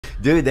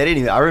Dude, they didn't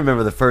even. I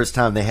remember the first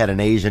time they had an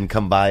Asian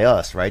come by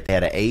us. Right, they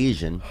had an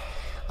Asian,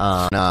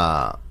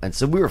 and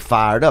so we were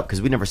fired up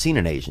because we'd never seen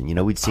an Asian. You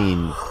know, we'd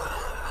seen,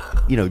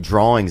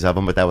 drawings of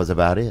them, but that was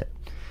about it.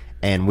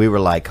 And we were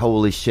like,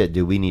 "Holy shit,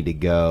 dude, we need to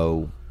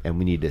go and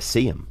we need to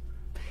see him."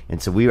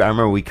 And so I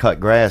remember we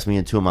cut grass, me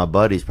and two of my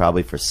buddies,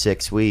 probably for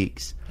 6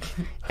 weeks.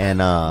 And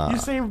you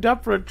saved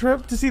up for a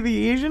trip to see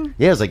the Asian?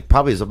 Yeah, it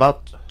was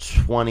about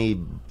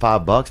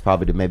 $25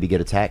 probably to maybe get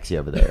a taxi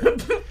over there.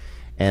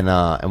 And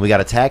we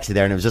got a taxi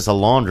there, and it was just a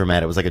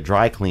laundromat. It was like a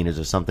dry cleaners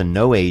or something.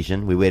 No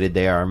Asian. We waited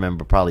there, I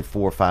remember, probably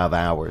 4 or 5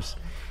 hours.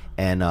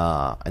 And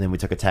then we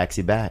took a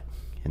taxi back.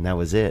 And that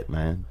was it,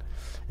 man.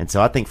 And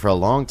so I think for a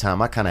long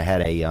time I kind of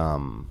had a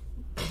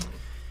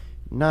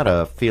not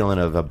a feeling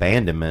of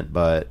abandonment,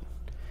 but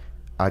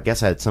I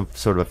guess I had some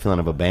sort of a feeling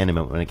of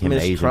abandonment when it came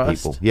to Asian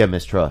people. Yeah,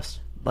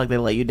 mistrust. Like they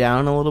let you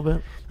down a little bit?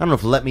 I don't know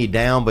if let me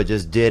down, but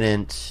just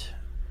didn't.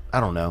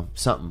 I don't know,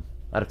 something.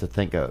 I'd have to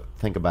think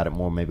about it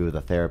more, maybe with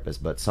a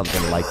therapist, but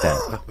something like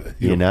that.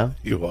 You know?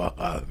 You are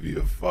a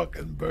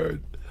fucking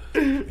bird.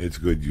 It's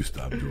good you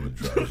stopped doing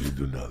drugs. You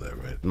do know that,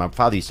 right? My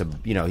father used to,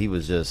 he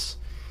was just,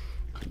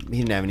 he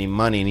didn't have any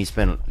money, and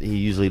he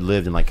usually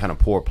lived in like kind of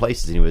poor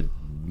places, and he would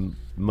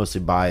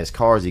mostly buy his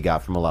cars he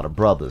got from a lot of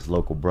brothers,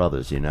 local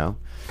brothers,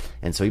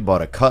 And so he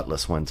bought a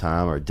Cutlass one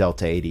time, or a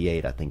Delta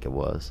 88, I think it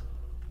was.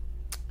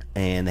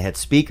 And they had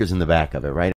speakers in the back of it, right?